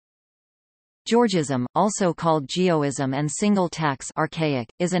Georgism, also called Geoism and single tax archaic,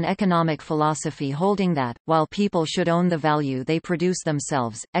 is an economic philosophy holding that, while people should own the value they produce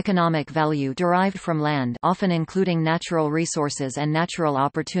themselves, economic value derived from land, often including natural resources and natural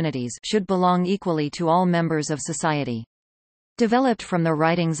opportunities, should belong equally to all members of society. Developed from the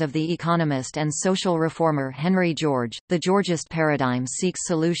writings of the economist and social reformer Henry George, the Georgist paradigm seeks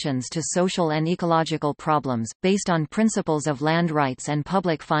solutions to social and ecological problems, based on principles of land rights and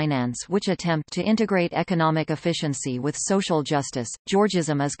public finance which attempt to integrate economic efficiency with social justice.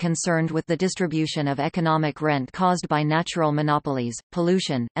 Georgism is concerned with the distribution of economic rent caused by natural monopolies,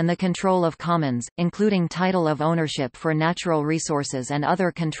 pollution, and the control of commons, including title of ownership for natural resources and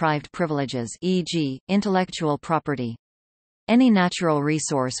other contrived privileges, e.g., intellectual property. Any natural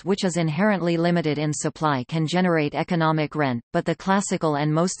resource which is inherently limited in supply can generate economic rent, but the classical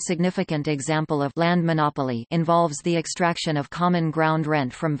and most significant example of land monopoly involves the extraction of common ground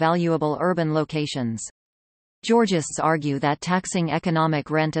rent from valuable urban locations. Georgists argue that taxing economic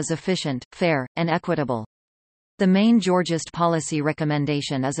rent is efficient, fair, and equitable. The main Georgist policy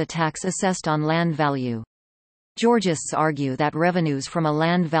recommendation is a tax assessed on land value. Georgists argue that revenues from a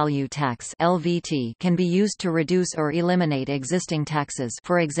land value tax (LVT) can be used to reduce or eliminate existing taxes,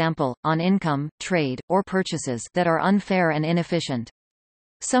 for example, on income, trade, or purchases, that are unfair and inefficient.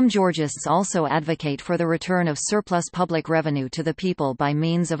 Some Georgists also advocate for the return of surplus public revenue to the people by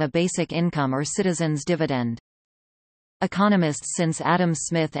means of a basic income or citizens' dividend. Economists since Adam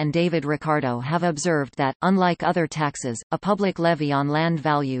Smith and David Ricardo have observed that, unlike other taxes, a public levy on land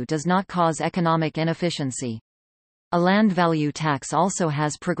value does not cause economic inefficiency. A land value tax also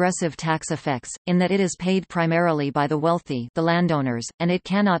has progressive tax effects, in that it is paid primarily by the wealthy, the landowners, and it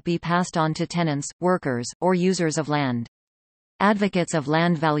cannot be passed on to tenants, workers, or users of land. Advocates of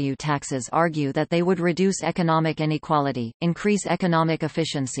land value taxes argue that they would reduce economic inequality, increase economic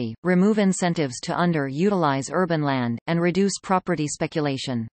efficiency, remove incentives to under-utilize urban land, and reduce property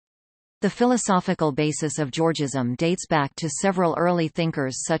speculation. The philosophical basis of Georgism dates back to several early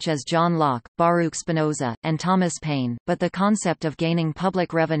thinkers such as John Locke, Baruch Spinoza, and Thomas Paine, but the concept of gaining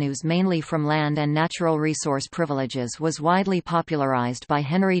public revenues mainly from land and natural resource privileges was widely popularized by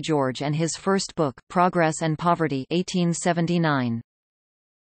Henry George and his first book, Progress and Poverty, 1879.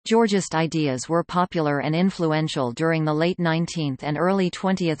 Georgist ideas were popular and influential during the late 19th and early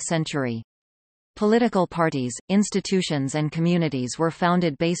 20th century. Political parties, institutions and communities were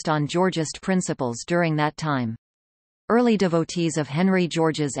founded based on Georgist principles during that time. Early devotees of Henry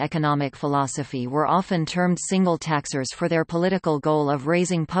George's economic philosophy were often termed single taxers for their political goal of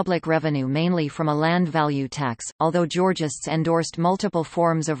raising public revenue mainly from a land value tax, although Georgists endorsed multiple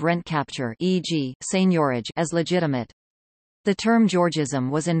forms of rent capture, e.g., seigniorage, as legitimate. The term Georgism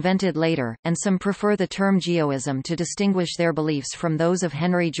was invented later, and some prefer the term Geoism to distinguish their beliefs from those of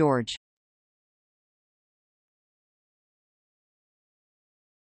Henry George.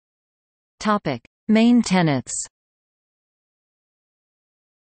 Main tenets.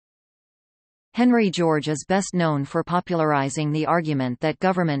 Henry George is best known for popularizing the argument that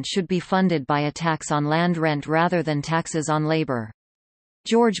government should be funded by a tax on land rent rather than taxes on labor.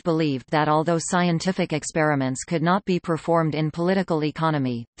 George believed that although scientific experiments could not be performed in political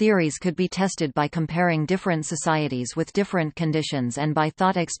economy, theories could be tested by comparing different societies with different conditions and by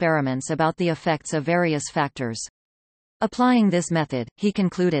thought experiments about the effects of various factors. Applying this method, he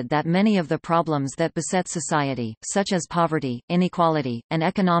concluded that many of the problems that beset society, such as poverty, inequality, and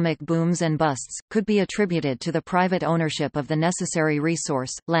economic booms and busts, could be attributed to the private ownership of the necessary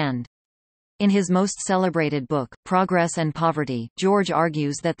resource, land. In his most celebrated book, Progress and Poverty, George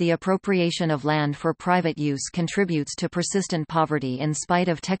argues that the appropriation of land for private use contributes to persistent poverty in spite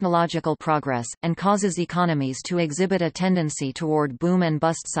of technological progress, and causes economies to exhibit a tendency toward boom and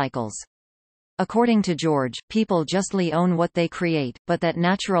bust cycles. According to George, people justly own what they create, but that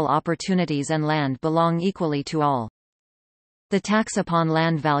natural opportunities and land belong equally to all. The tax upon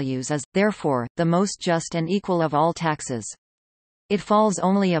land values is, therefore, the most just and equal of all taxes. It falls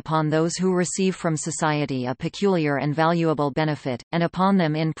only upon those who receive from society a peculiar and valuable benefit, and upon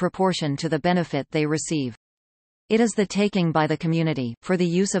them in proportion to the benefit they receive. It is the taking by the community, for the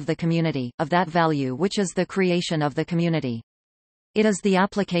use of the community, of that value which is the creation of the community. It is the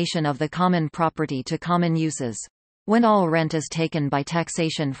application of the common property to common uses. When all rent is taken by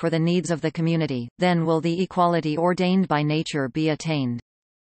taxation for the needs of the community, then will the equality ordained by nature be attained.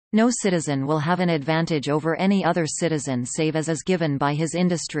 No citizen will have an advantage over any other citizen save as is given by his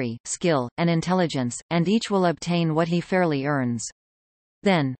industry, skill, and intelligence, and each will obtain what he fairly earns.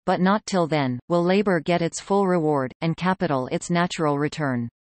 Then, but not till then, will labor get its full reward, and capital its natural return.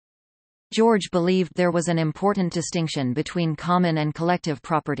 George believed there was an important distinction between common and collective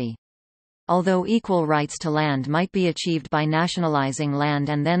property. Although equal rights to land might be achieved by nationalizing land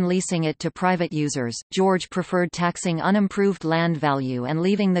and then leasing it to private users, George preferred taxing unimproved land value and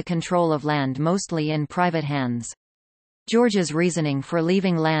leaving the control of land mostly in private hands. George's reasoning for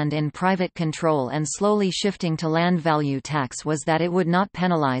leaving land in private control and slowly shifting to land value tax was that it would not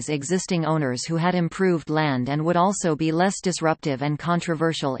penalize existing owners who had improved land and would also be less disruptive and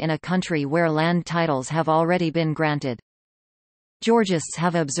controversial in a country where land titles have already been granted. Georgists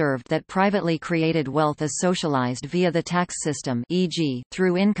have observed that privately created wealth is socialized via the tax system, e.g.,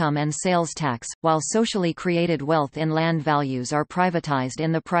 through income and sales tax, while socially created wealth in land values are privatized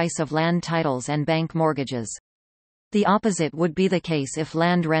in the price of land titles and bank mortgages. The opposite would be the case if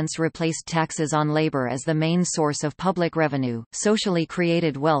land rents replaced taxes on labor as the main source of public revenue. Socially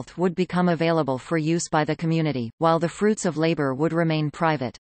created wealth would become available for use by the community, while the fruits of labor would remain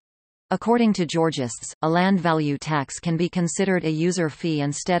private. According to Georgists, a land value tax can be considered a user fee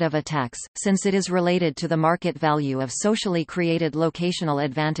instead of a tax, since it is related to the market value of socially created locational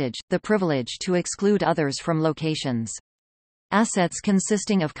advantage, the privilege to exclude others from locations. Assets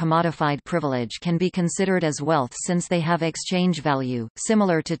consisting of commodified privilege can be considered as wealth since they have exchange value,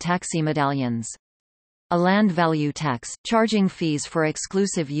 similar to taxi medallions. A land value tax, charging fees for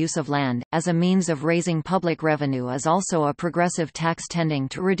exclusive use of land, as a means of raising public revenue is also a progressive tax tending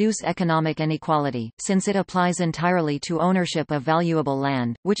to reduce economic inequality, since it applies entirely to ownership of valuable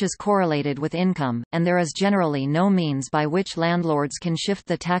land, which is correlated with income, and there is generally no means by which landlords can shift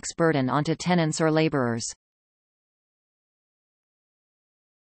the tax burden onto tenants or laborers.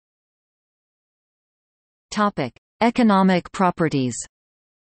 Economic properties.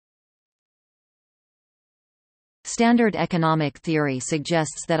 Standard economic theory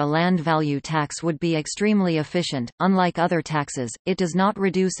suggests that a land value tax would be extremely efficient. Unlike other taxes, it does not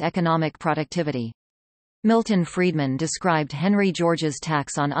reduce economic productivity. Milton Friedman described Henry George's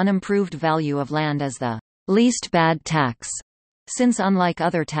tax on unimproved value of land as the least bad tax, since unlike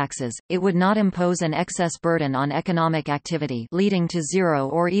other taxes, it would not impose an excess burden on economic activity, leading to zero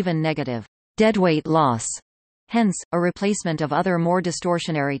or even negative deadweight loss. Hence, a replacement of other more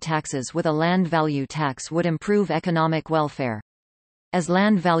distortionary taxes with a land value tax would improve economic welfare. As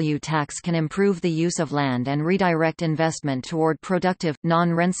land value tax can improve the use of land and redirect investment toward productive,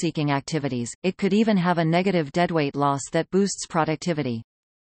 non-rent-seeking activities, it could even have a negative deadweight loss that boosts productivity.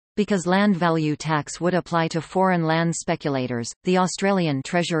 Because land value tax would apply to foreign land speculators, the Australian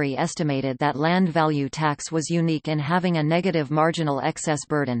Treasury estimated that land value tax was unique in having a negative marginal excess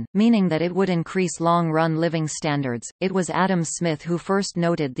burden, meaning that it would increase long-run living standards. It was Adam Smith who first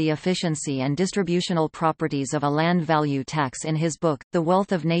noted the efficiency and distributional properties of a land value tax in his book, The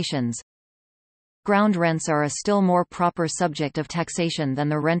Wealth of Nations. Ground rents are a still more proper subject of taxation than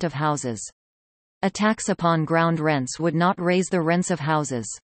the rent of houses. A tax upon ground rents would not raise the rents of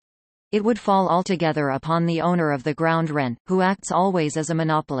houses. It would fall altogether upon the owner of the ground rent, who acts always as a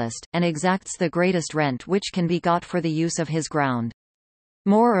monopolist, and exacts the greatest rent which can be got for the use of his ground.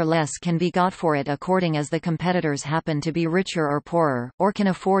 More or less can be got for it according as the competitors happen to be richer or poorer, or can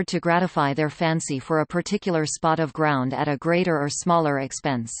afford to gratify their fancy for a particular spot of ground at a greater or smaller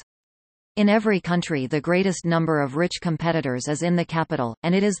expense. In every country the greatest number of rich competitors is in the capital,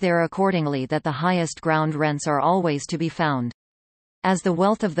 and it is there accordingly that the highest ground rents are always to be found. As the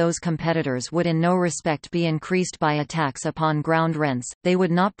wealth of those competitors would in no respect be increased by a tax upon ground rents, they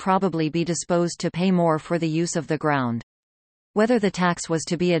would not probably be disposed to pay more for the use of the ground. Whether the tax was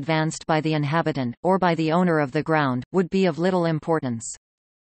to be advanced by the inhabitant, or by the owner of the ground, would be of little importance.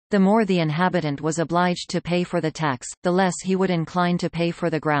 The more the inhabitant was obliged to pay for the tax, the less he would incline to pay for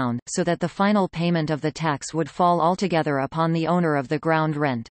the ground, so that the final payment of the tax would fall altogether upon the owner of the ground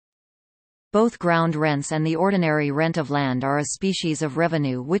rent. Both ground rents and the ordinary rent of land are a species of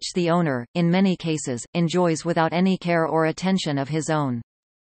revenue which the owner, in many cases, enjoys without any care or attention of his own.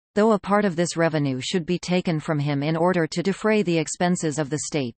 Though a part of this revenue should be taken from him in order to defray the expenses of the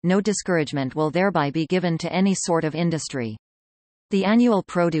state, no discouragement will thereby be given to any sort of industry. The annual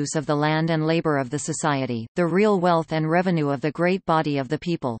produce of the land and labor of the society, the real wealth and revenue of the great body of the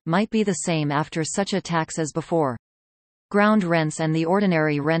people, might be the same after such a tax as before. Ground rents and the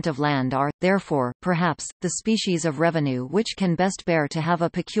ordinary rent of land are, therefore, perhaps, the species of revenue which can best bear to have a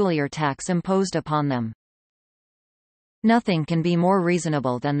peculiar tax imposed upon them. Nothing can be more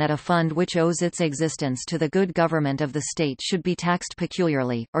reasonable than that a fund which owes its existence to the good government of the state should be taxed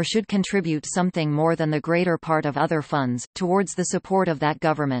peculiarly, or should contribute something more than the greater part of other funds, towards the support of that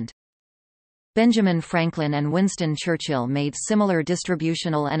government. Benjamin Franklin and Winston Churchill made similar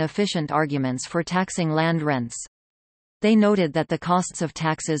distributional and efficient arguments for taxing land rents. They noted that the costs of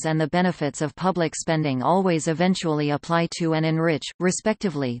taxes and the benefits of public spending always eventually apply to and enrich,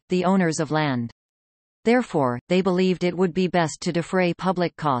 respectively, the owners of land. Therefore, they believed it would be best to defray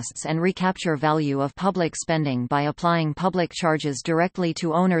public costs and recapture value of public spending by applying public charges directly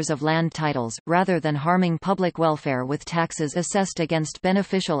to owners of land titles, rather than harming public welfare with taxes assessed against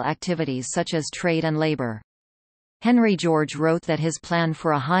beneficial activities such as trade and labor. Henry George wrote that his plan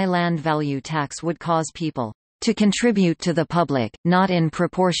for a high land value tax would cause people to contribute to the public, not in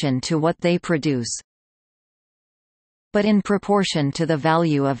proportion to what they produce, but in proportion to the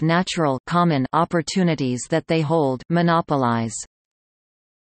value of natural common opportunities that they hold, monopolize.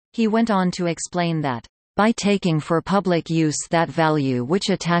 He went on to explain that, by taking for public use that value which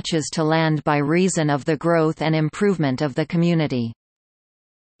attaches to land by reason of the growth and improvement of the community,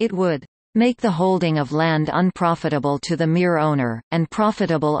 it would make the holding of land unprofitable to the mere owner, and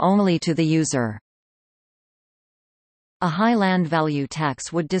profitable only to the user. A high land value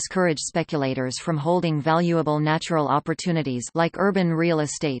tax would discourage speculators from holding valuable natural opportunities like urban real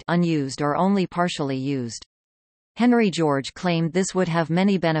estate unused or only partially used. Henry George claimed this would have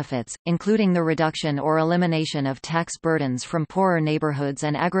many benefits, including the reduction or elimination of tax burdens from poorer neighborhoods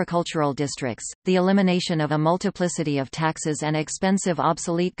and agricultural districts, the elimination of a multiplicity of taxes and expensive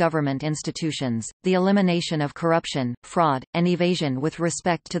obsolete government institutions, the elimination of corruption, fraud, and evasion with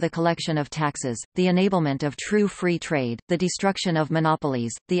respect to the collection of taxes, the enablement of true free trade, the destruction of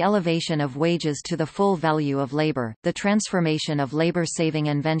monopolies, the elevation of wages to the full value of labor, the transformation of labor-saving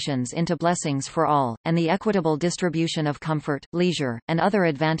inventions into blessings for all, and the equitable distribution of comfort, leisure, and other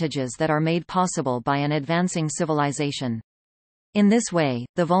advantages that are made possible by an advancing civilization. In this way,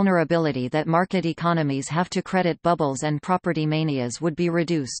 the vulnerability that market economies have to credit bubbles and property manias would be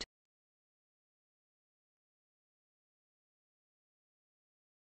reduced.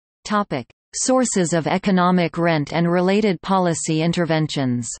 Topic: Sources of economic rent and related policy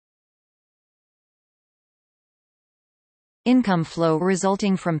interventions. Income flow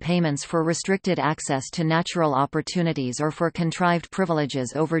resulting from payments for restricted access to natural opportunities or for contrived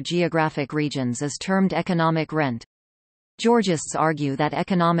privileges over geographic regions is termed economic rent. Georgists argue that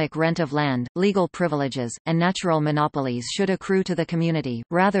economic rent of land, legal privileges, and natural monopolies should accrue to the community,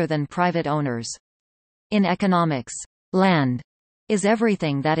 rather than private owners. In economics, land is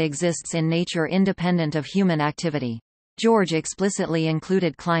everything that exists in nature independent of human activity. George explicitly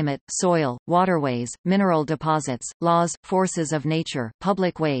included climate, soil, waterways, mineral deposits, laws, forces of nature,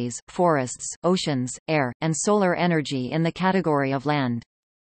 public ways, forests, oceans, air, and solar energy in the category of land.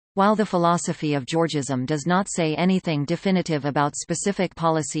 While the philosophy of Georgism does not say anything definitive about specific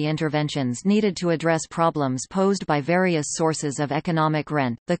policy interventions needed to address problems posed by various sources of economic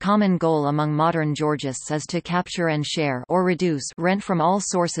rent, the common goal among modern Georgists is to capture and share or reduce rent from all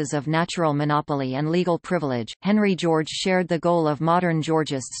sources of natural monopoly and legal privilege. Henry George shared the goal of modern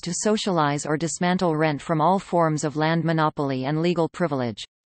Georgists to socialize or dismantle rent from all forms of land monopoly and legal privilege.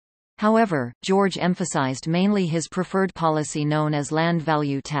 However, George emphasized mainly his preferred policy known as land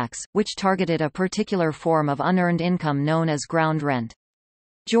value tax, which targeted a particular form of unearned income known as ground rent.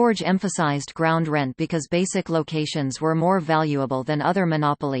 George emphasized ground rent because basic locations were more valuable than other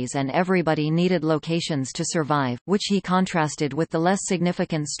monopolies and everybody needed locations to survive, which he contrasted with the less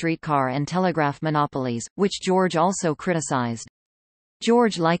significant streetcar and telegraph monopolies, which George also criticized.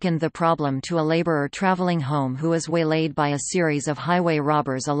 George likened the problem to a laborer traveling home who is waylaid by a series of highway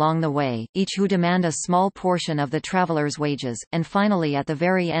robbers along the way, each who demand a small portion of the traveler's wages, and finally at the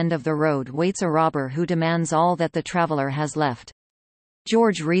very end of the road waits a robber who demands all that the traveler has left.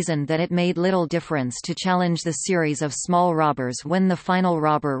 George reasoned that it made little difference to challenge the series of small robbers when the final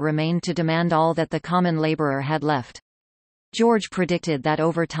robber remained to demand all that the common laborer had left. George predicted that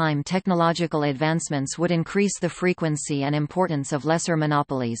over time technological advancements would increase the frequency and importance of lesser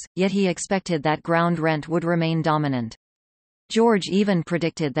monopolies, yet he expected that ground rent would remain dominant. George even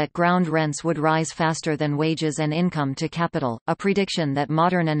predicted that ground rents would rise faster than wages and income to capital, a prediction that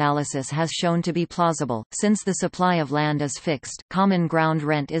modern analysis has shown to be plausible. Since the supply of land is fixed, common ground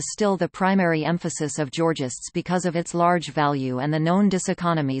rent is still the primary emphasis of Georgists because of its large value and the known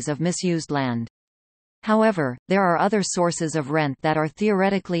diseconomies of misused land. However, there are other sources of rent that are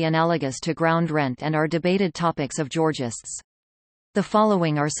theoretically analogous to ground rent and are debated topics of Georgists. The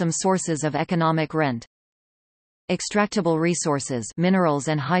following are some sources of economic rent. Extractable resources, minerals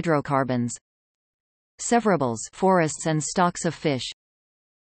and hydrocarbons. Severables, forests and stocks of fish.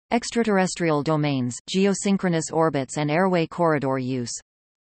 Extraterrestrial domains, geosynchronous orbits and airway corridor use.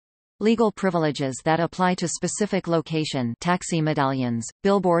 Legal privileges that apply to specific location, taxi medallions,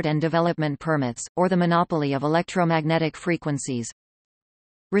 billboard and development permits, or the monopoly of electromagnetic frequencies.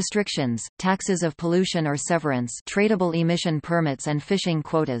 Restrictions, taxes of pollution or severance, tradable emission permits and fishing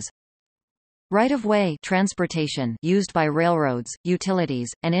quotas. Right-of-way transportation used by railroads, utilities,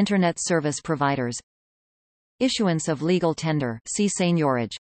 and Internet service providers. Issuance of legal tender, see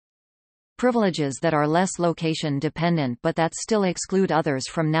seigniorage. Privileges that are less location-dependent but that still exclude others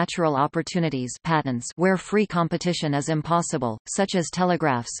from natural opportunities, patents, where free competition is impossible, such as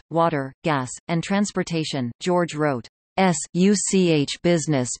telegraphs, water, gas, and transportation. George wrote, "Such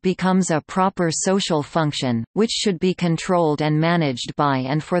business becomes a proper social function, which should be controlled and managed by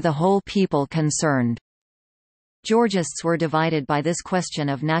and for the whole people concerned." Georgists were divided by this question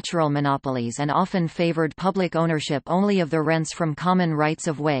of natural monopolies and often favored public ownership only of the rents from common rights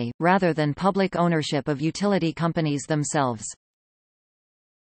of way, rather than public ownership of utility companies themselves.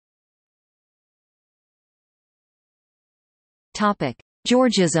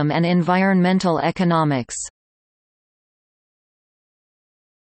 Georgism and environmental economics.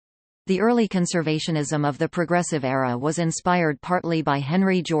 The early conservationism of the Progressive Era was inspired partly by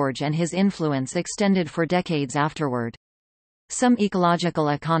Henry George, and his influence extended for decades afterward. Some ecological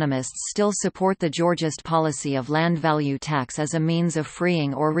economists still support the Georgist policy of land value tax as a means of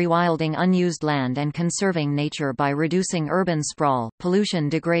freeing or rewilding unused land and conserving nature by reducing urban sprawl. Pollution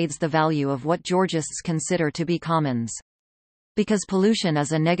degrades the value of what Georgists consider to be commons. Because pollution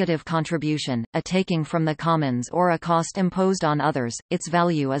is a negative contribution, a taking from the commons or a cost imposed on others, its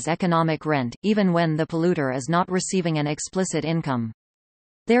value is economic rent, even when the polluter is not receiving an explicit income.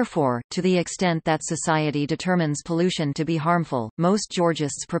 Therefore, to the extent that society determines pollution to be harmful, most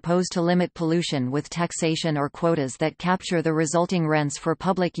Georgists propose to limit pollution with taxation or quotas that capture the resulting rents for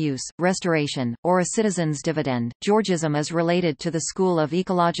public use, restoration, or a citizen's dividend. Georgism is related to the school of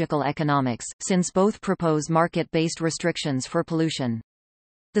ecological economics, since both propose market-based restrictions for pollution.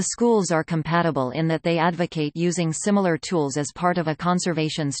 The schools are compatible in that they advocate using similar tools as part of a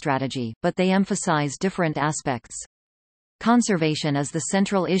conservation strategy, but they emphasize different aspects. Conservation is the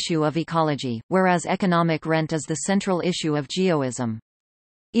central issue of ecology, whereas economic rent is the central issue of geoism.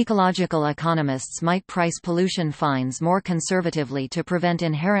 Ecological economists might price pollution fines more conservatively to prevent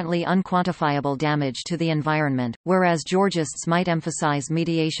inherently unquantifiable damage to the environment, whereas Georgists might emphasize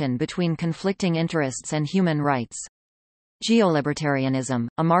mediation between conflicting interests and human rights. Geolibertarianism,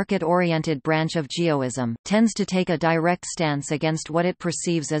 a market-oriented branch of geoism, tends to take a direct stance against what it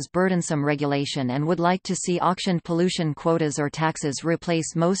perceives as burdensome regulation and would like to see auctioned pollution quotas or taxes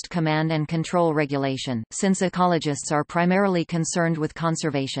replace most command and control regulation. Since ecologists are primarily concerned with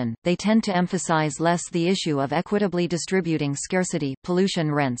conservation, they tend to emphasize less the issue of equitably distributing scarcity,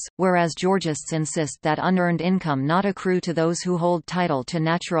 pollution rents, whereas Georgists insist that unearned income not accrue to those who hold title to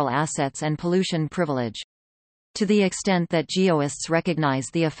natural assets and pollution privilege. To the extent that geoists recognize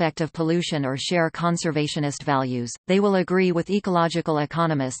the effect of pollution or share conservationist values, they will agree with ecological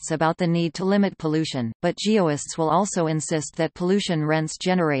economists about the need to limit pollution, but geoists will also insist that pollution rents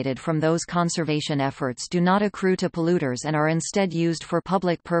generated from those conservation efforts do not accrue to polluters and are instead used for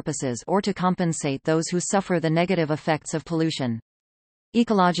public purposes or to compensate those who suffer the negative effects of pollution.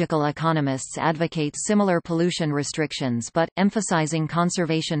 Ecological economists advocate similar pollution restrictions but, emphasizing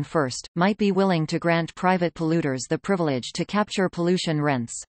conservation first, might be willing to grant private polluters the privilege to capture pollution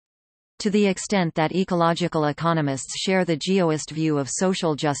rents. To the extent that ecological economists share the geoist view of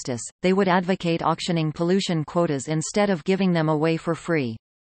social justice, they would advocate auctioning pollution quotas instead of giving them away for free.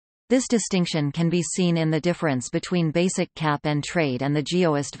 This distinction can be seen in the difference between basic cap and trade and the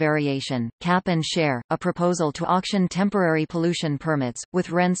geoist variation, cap and share, a proposal to auction temporary pollution permits,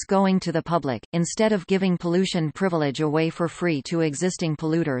 with rents going to the public, instead of giving pollution privilege away for free to existing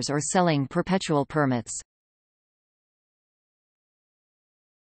polluters or selling perpetual permits.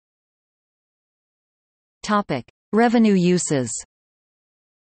 Revenue uses.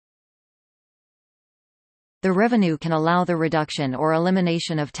 The revenue can allow the reduction or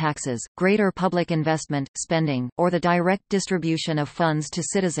elimination of taxes, greater public investment, spending, or the direct distribution of funds to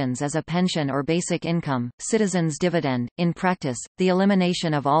citizens as a pension or basic income, citizens' dividend. In practice, the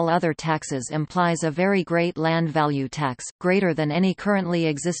elimination of all other taxes implies a very great land value tax, greater than any currently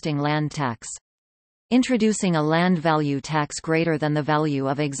existing land tax. Introducing a land value tax greater than the value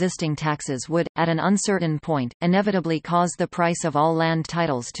of existing taxes would, at an uncertain point, inevitably cause the price of all land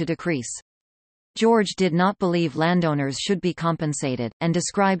titles to decrease. George did not believe landowners should be compensated, and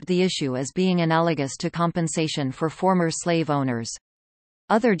described the issue as being analogous to compensation for former slave owners.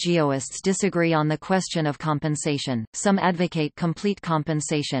 Other geoists disagree on the question of compensation. Some advocate complete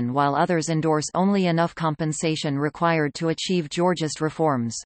compensation while others endorse only enough compensation required to achieve Georgist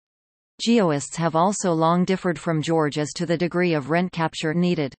reforms. Geoists have also long differed from George as to the degree of rent capture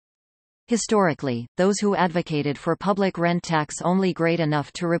needed. Historically, those who advocated for public rent tax only great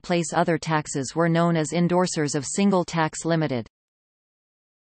enough to replace other taxes were known as endorsers of single tax limited.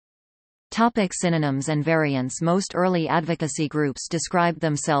 Topic: synonyms and variants. Most early advocacy groups described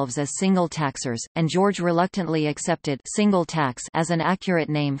themselves as single taxers, and George reluctantly accepted single tax as an accurate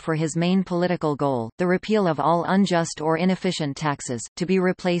name for his main political goal, the repeal of all unjust or inefficient taxes, to be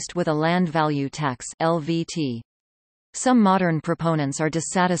replaced with a land value tax (LVT). Some modern proponents are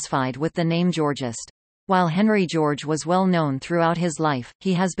dissatisfied with the name Georgist. While Henry George was well known throughout his life,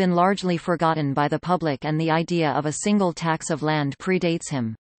 he has been largely forgotten by the public, and the idea of a single tax of land predates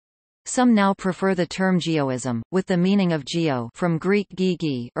him. Some now prefer the term geoism, with the meaning of geo from Greek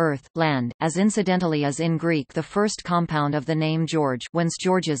gi, earth, land, as incidentally as in Greek the first compound of the name George, whence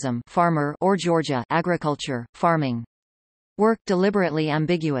Georgism, farmer, or Georgia, agriculture, farming. Work deliberately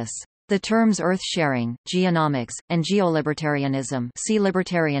ambiguous. The terms earth-sharing, geonomics, and geolibertarianism, see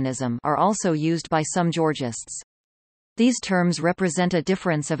libertarianism, are also used by some Georgists. These terms represent a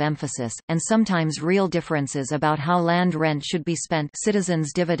difference of emphasis, and sometimes real differences about how land rent should be spent,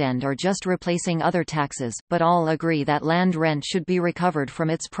 citizens' dividend, or just replacing other taxes, but all agree that land rent should be recovered from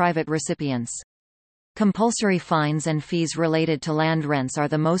its private recipients. Compulsory fines and fees related to land rents are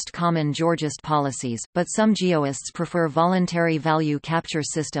the most common Georgist policies, but some geoists prefer voluntary value capture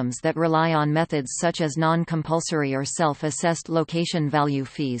systems that rely on methods such as non-compulsory or self-assessed location value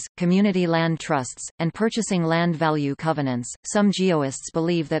fees, community land trusts, and purchasing land value covenants. Some geoists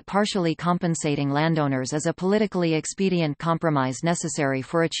believe that partially compensating landowners is a politically expedient compromise necessary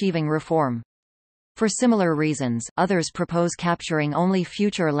for achieving reform. For similar reasons, others propose capturing only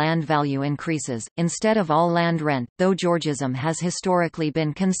future land value increases, instead of all land rent. Though Georgism has historically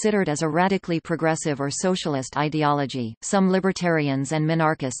been considered as a radically progressive or socialist ideology, some libertarians and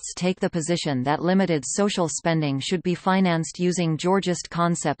minarchists take the position that limited social spending should be financed using Georgist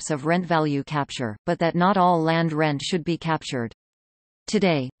concepts of rent value capture, but that not all land rent should be captured.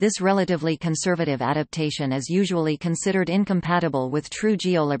 Today, this relatively conservative adaptation is usually considered incompatible with true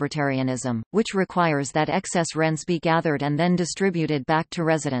geolibertarianism, which requires that excess rents be gathered and then distributed back to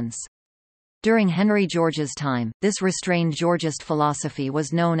residents. During Henry George's time, this restrained Georgist philosophy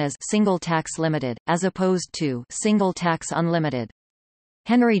was known as single tax limited, as opposed to single tax unlimited.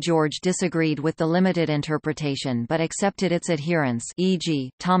 Henry George disagreed with the limited interpretation but accepted its adherents,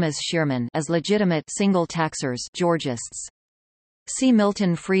 e.g., Thomas Shearman, as legitimate single taxers, Georgists. See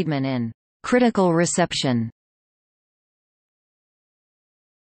Milton Friedman in Critical Reception.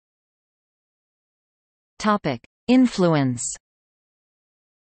 Topic: Influence.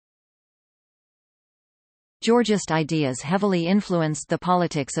 Georgist ideas heavily influenced the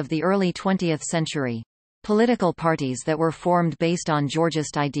politics of the early 20th century. Political parties that were formed based on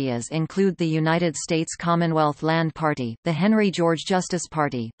Georgist ideas include the United States Commonwealth Land Party, the Henry George Justice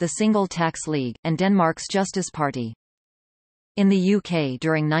Party, the Single Tax League, and Denmark's Justice Party. In the UK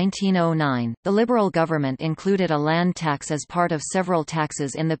during 1909, the Liberal government included a land tax as part of several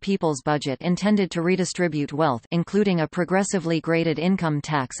taxes in the People's Budget intended to redistribute wealth, including a progressively graded income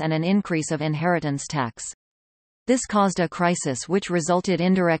tax and an increase of inheritance tax. This caused a crisis which resulted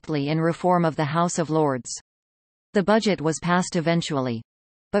indirectly in reform of the House of Lords. The budget was passed eventually,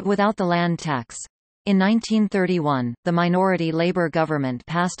 but without the land tax. In 1931, the minority Labour government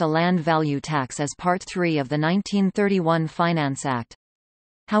passed a land value tax as Part 3 of the 1931 Finance Act.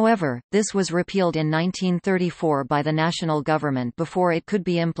 However, this was repealed in 1934 by the national government before it could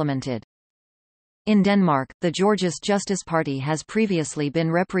be implemented. In Denmark, the Georgist Justice Party has previously been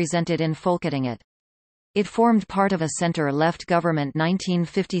represented in Folketinget. It formed part of a centre-left government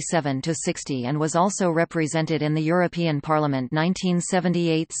 1957–60 and was also represented in the European Parliament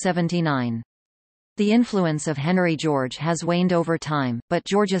 1978–79. The influence of Henry George has waned over time, but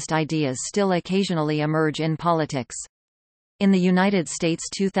Georgist ideas still occasionally emerge in politics. In the United States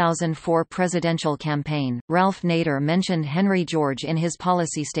 2004 presidential campaign, Ralph Nader mentioned Henry George in his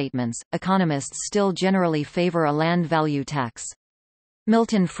policy statements. Economists still generally favor a land value tax.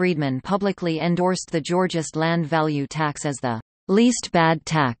 Milton Friedman publicly endorsed the Georgist land value tax as the least bad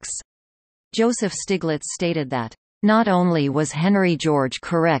tax. Joseph Stiglitz stated that not only was Henry George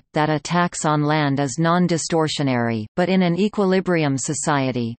correct that a tax on land is non-distortionary, but in an equilibrium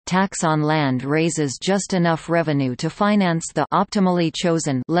society, tax on land raises just enough revenue to finance the optimally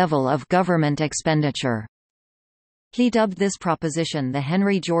chosen level of government expenditure. He dubbed this proposition the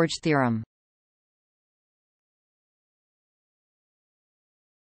Henry George theorem.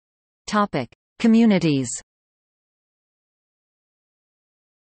 Topic: Communities.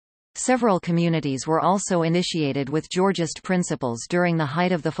 Several communities were also initiated with Georgist principles during the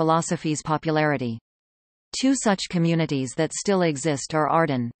height of the philosophy's popularity. Two such communities that still exist are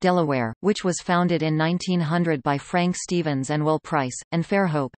Arden, Delaware, which was founded in 1900 by Frank Stevens and Will Price, and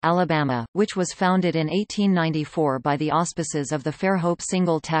Fairhope, Alabama, which was founded in 1894 by the auspices of the Fairhope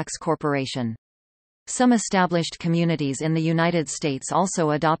Single Tax Corporation. Some established communities in the United States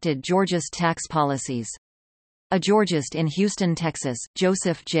also adopted Georgist tax policies. A Georgist in Houston, Texas,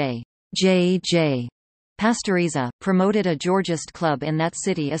 Joseph J. Pastoriza, promoted a Georgist club in that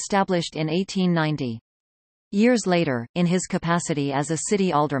city established in 1890. Years later, in his capacity as a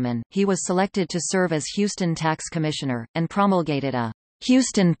city alderman, he was selected to serve as Houston Tax Commissioner, and promulgated a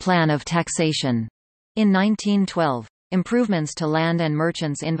Houston Plan of Taxation in 1912. Improvements to land and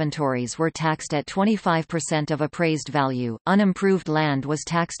merchants' inventories were taxed at 25% of appraised value, unimproved land was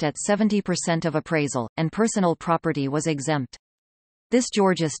taxed at 70% of appraisal, and personal property was exempt. This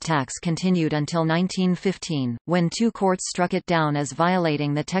Georgist tax continued until 1915, when two courts struck it down as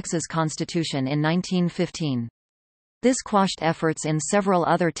violating the Texas Constitution in 1915. This quashed efforts in several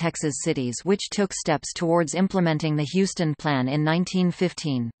other Texas cities which took steps towards implementing the Houston Plan in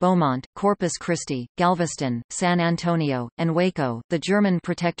 1915: Beaumont, Corpus Christi, Galveston, San Antonio, and Waco. The German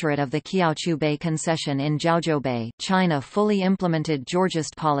protectorate of the Kiautschou Bay Concession in Jiaozhou Bay, China fully implemented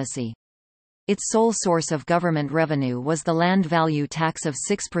Georgist policy. Its sole source of government revenue was the land value tax of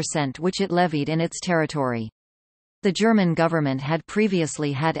 6% which it levied in its territory. The German government had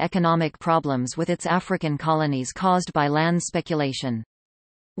previously had economic problems with its African colonies caused by land speculation.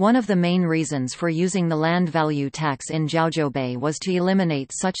 One of the main reasons for using the land value tax in Jiaozhou Bay was to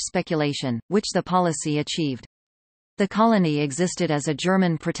eliminate such speculation, which the policy achieved. The colony existed as a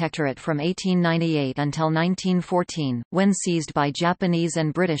German protectorate from 1898 until 1914, when seized by Japanese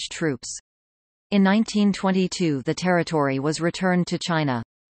and British troops. In 1922 the territory was returned to China.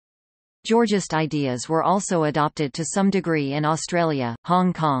 Georgist ideas were also adopted to some degree in Australia,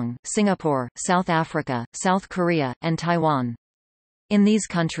 Hong Kong, Singapore, South Africa, South Korea, and Taiwan. In these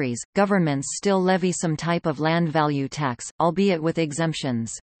countries, governments still levy some type of land value tax, albeit with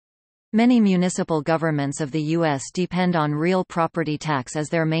exemptions. Many municipal governments of the U.S. depend on real property tax as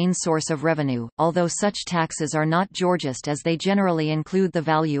their main source of revenue, although such taxes are not Georgist as they generally include the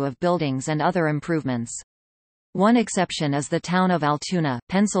value of buildings and other improvements. One exception is the town of Altoona,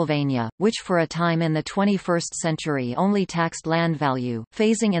 Pennsylvania, which for a time in the 21st century only taxed land value,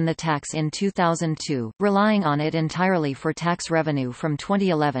 phasing in the tax in 2002, relying on it entirely for tax revenue from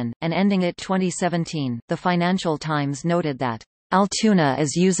 2011, and ending it 2017. The Financial Times noted that Altoona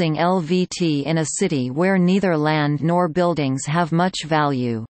is using LVT in a city where neither land nor buildings have much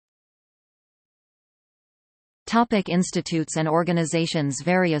value. Topic: institutes and organizations.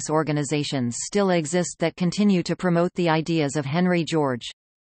 Various organizations still exist that continue to promote the ideas of Henry George.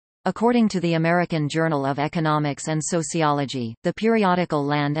 According to the American Journal of Economics and Sociology, the periodical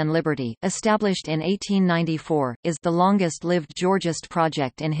Land and Liberty, established in 1894, is the longest-lived Georgist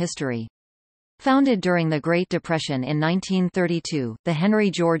project in history. Founded during the Great Depression in 1932, the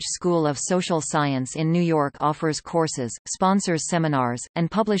Henry George School of Social Science in New York offers courses, sponsors seminars, and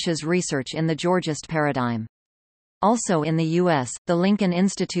publishes research in the Georgist paradigm. Also in the U.S., the Lincoln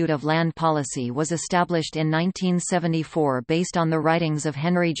Institute of Land Policy was established in 1974 based on the writings of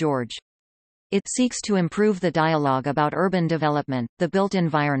Henry George. It seeks to improve the dialogue about urban development, the built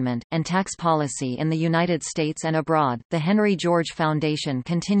environment, and tax policy in the United States and abroad. The Henry George Foundation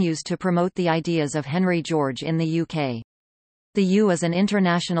continues to promote the ideas of Henry George in the UK. The U is an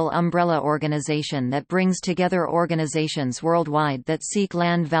international umbrella organization that brings together organizations worldwide that seek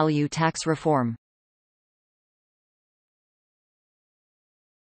land value tax reform.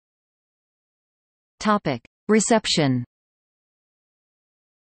 Topic: Reception.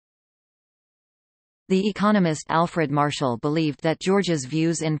 The economist Alfred Marshall believed that George's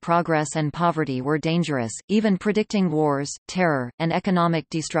views in progress and poverty were dangerous, even predicting wars, terror, and economic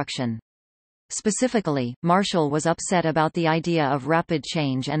destruction. Specifically, Marshall was upset about the idea of rapid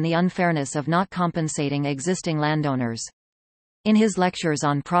change and the unfairness of not compensating existing landowners. In his lectures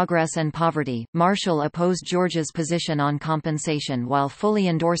on progress and poverty, Marshall opposed George's position on compensation while fully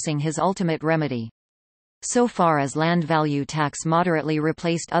endorsing his ultimate remedy. So far as land value tax moderately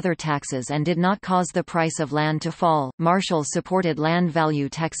replaced other taxes and did not cause the price of land to fall, Marshall supported land value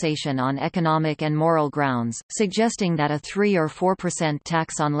taxation on economic and moral grounds, suggesting that a 3 or 4%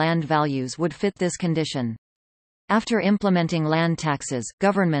 tax on land values would fit this condition. After implementing land taxes,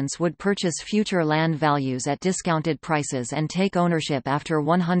 governments would purchase future land values at discounted prices and take ownership after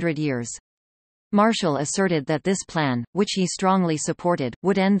 100 years. Marshall asserted that this plan, which he strongly supported,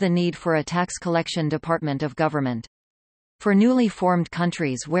 would end the need for a tax collection department of government. For newly formed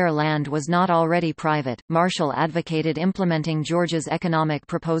countries where land was not already private, Marshall advocated implementing George's economic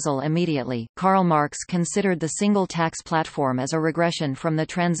proposal immediately. Karl Marx considered the single tax platform as a regression from the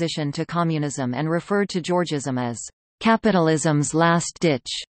transition to communism and referred to Georgism as capitalism's last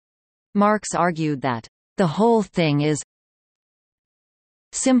ditch. Marx argued that the whole thing is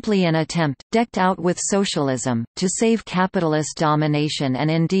simply an attempt, decked out with socialism, to save capitalist domination and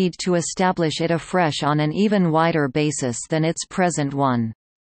indeed to establish it afresh on an even wider basis than its present one.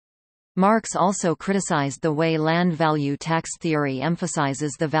 Marx also criticized the way land value tax theory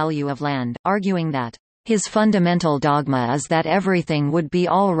emphasizes the value of land, arguing that his fundamental dogma is that everything would be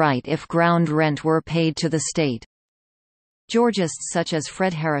all right if ground rent were paid to the state. Georgists such as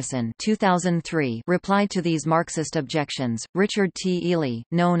Fred Harrison 2003 replied to these Marxist objections. Richard T. Ely,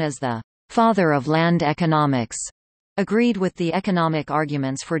 known as the father of land economics, agreed with the economic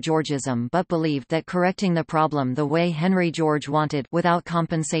arguments for Georgism but believed that correcting the problem the way Henry George wanted without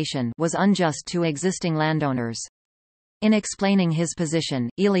compensation was unjust to existing landowners. In explaining his position,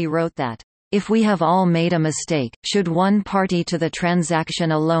 Ely wrote that, "If we have all made a mistake, should one party to the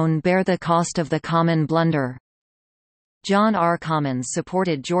transaction alone bear the cost of the common blunder?" John R. Commons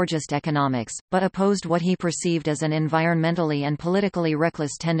supported Georgist economics, but opposed what he perceived as an environmentally and politically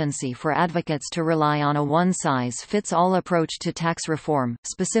reckless tendency for advocates to rely on a one-size-fits-all approach to tax reform,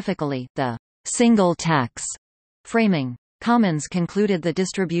 specifically, the single tax framing. Commons concluded the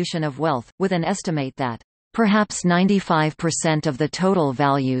distribution of wealth, with an estimate that perhaps 95% of the total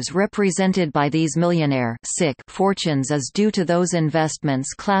values represented by these millionaire fortunes is due to those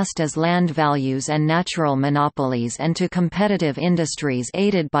investments classed as land values and natural monopolies and to competitive industries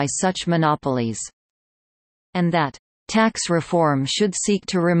aided by such monopolies. And that tax reform should seek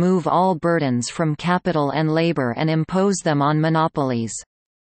to remove all burdens from capital and labor and impose them on monopolies.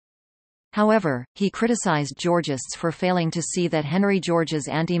 However, he criticized Georgists for failing to see that Henry George's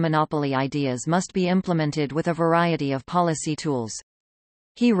anti-monopoly ideas must be implemented with a variety of policy tools.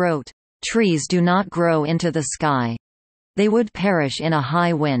 He wrote, "Trees do not grow into the sky. They would perish in a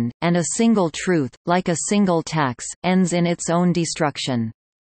high wind, and a single truth, like a single tax, ends in its own destruction."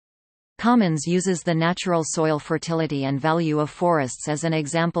 Commons uses the natural soil fertility and value of forests as an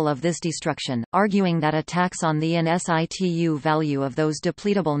example of this destruction, arguing that a tax on the in situ value of those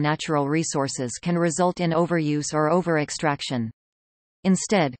depletable natural resources can result in overuse or over-extraction.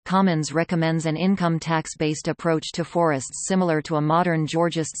 Instead, Commons recommends an income tax-based approach to forests similar to a modern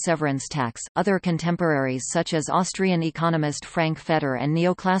Georgist severance tax. Other contemporaries such as Austrian economist Frank Fetter and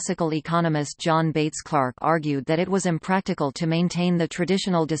neoclassical economist John Bates Clark argued that it was impractical to maintain the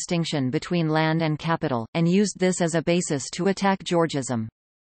traditional distinction between land and capital, and used this as a basis to attack Georgism.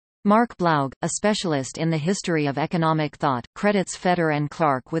 Mark Blaug, a specialist in the history of economic thought, credits Fetter and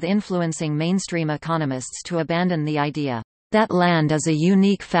Clark with influencing mainstream economists to abandon the idea that land is a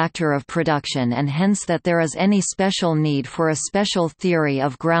unique factor of production and hence that there is any special need for a special theory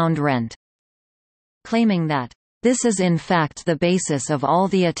of ground rent, claiming that this is in fact the basis of all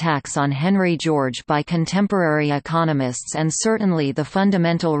the attacks on Henry George by contemporary economists and certainly the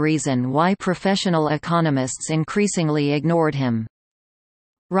fundamental reason why professional economists increasingly ignored him.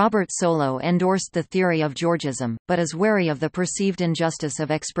 Robert Solow endorsed the theory of Georgism, but is wary of the perceived injustice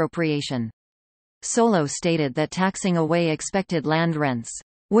of expropriation. Solow stated that taxing away expected land rents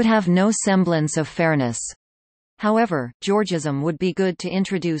would have no semblance of fairness. However, Georgism would be good to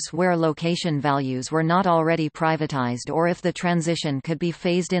introduce where location values were not already privatized or if the transition could be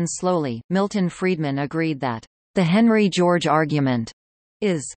phased in slowly. Milton Friedman agreed that the Henry George argument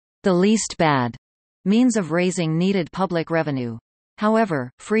is the least bad means of raising needed public revenue. However,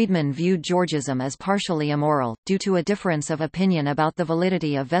 Friedman viewed Georgism as partially immoral, due to a difference of opinion about the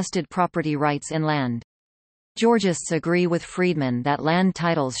validity of vested property rights in land. Georgists agree with Friedman that land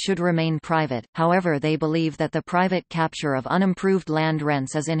titles should remain private, however they believe that the private capture of unimproved land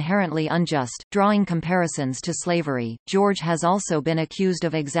rents is inherently unjust, drawing comparisons to slavery. George has also been accused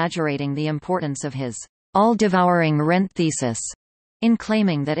of exaggerating the importance of his all-devouring rent thesis, in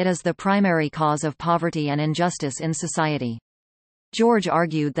claiming that it is the primary cause of poverty and injustice in society. George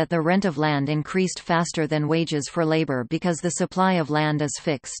argued that the rent of land increased faster than wages for labor because the supply of land is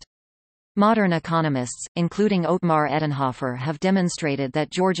fixed. Modern economists, including Otmar Edenhofer, have demonstrated that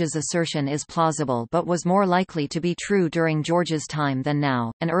George's assertion is plausible but was more likely to be true during George's time than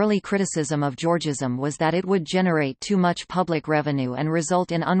now. An early criticism of Georgism was that it would generate too much public revenue and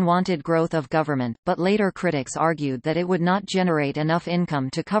result in unwanted growth of government, but later critics argued that it would not generate enough income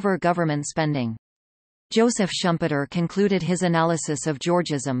to cover government spending. Joseph Schumpeter concluded his analysis of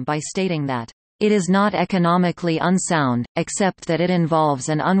Georgism by stating that It is not economically unsound, except that it involves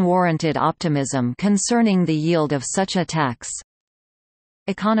an unwarranted optimism concerning the yield of such a tax.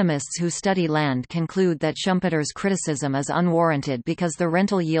 Economists who study land conclude that Schumpeter's criticism is unwarranted because the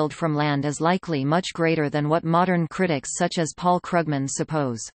rental yield from land is likely much greater than what modern critics such as Paul Krugman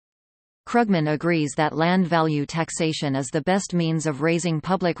suppose. Krugman agrees that land value taxation is the best means of raising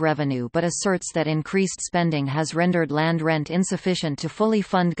public revenue but asserts that increased spending has rendered land rent insufficient to fully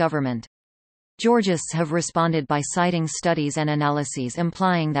fund government. Georgists have responded by citing studies and analyses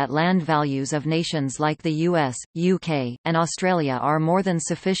implying that land values of nations like the US, UK, and Australia are more than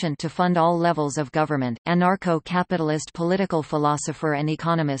sufficient to fund all levels of government. Anarcho-capitalist political philosopher and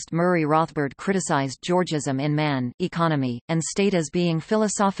economist Murray Rothbard criticized Georgism in Man, Economy, and State as being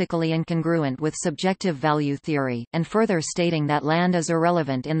philosophically incongruent with subjective value theory, and further stating that land is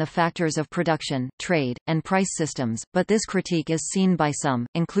irrelevant in the factors of production, trade, and price systems, but this critique is seen by some,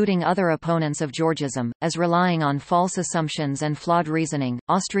 including other opponents of Georgism, as relying on false assumptions and flawed reasoning.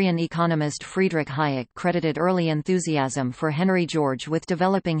 Austrian economist Friedrich Hayek credited early enthusiasm for Henry George with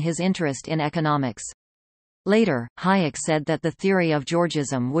developing his interest in economics. Later, Hayek said that the theory of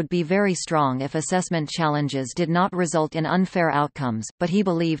Georgism would be very strong if assessment challenges did not result in unfair outcomes, but he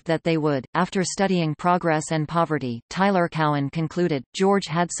believed that they would. After studying progress and poverty, Tyler Cowen concluded, George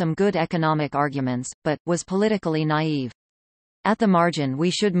had some good economic arguments, but was politically naive. At the margin we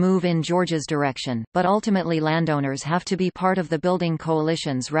should move in George's direction, but ultimately landowners have to be part of the building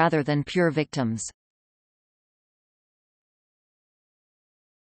coalitions rather than pure victims.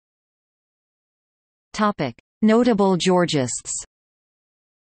 Notable Georgists.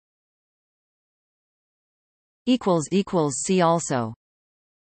 See also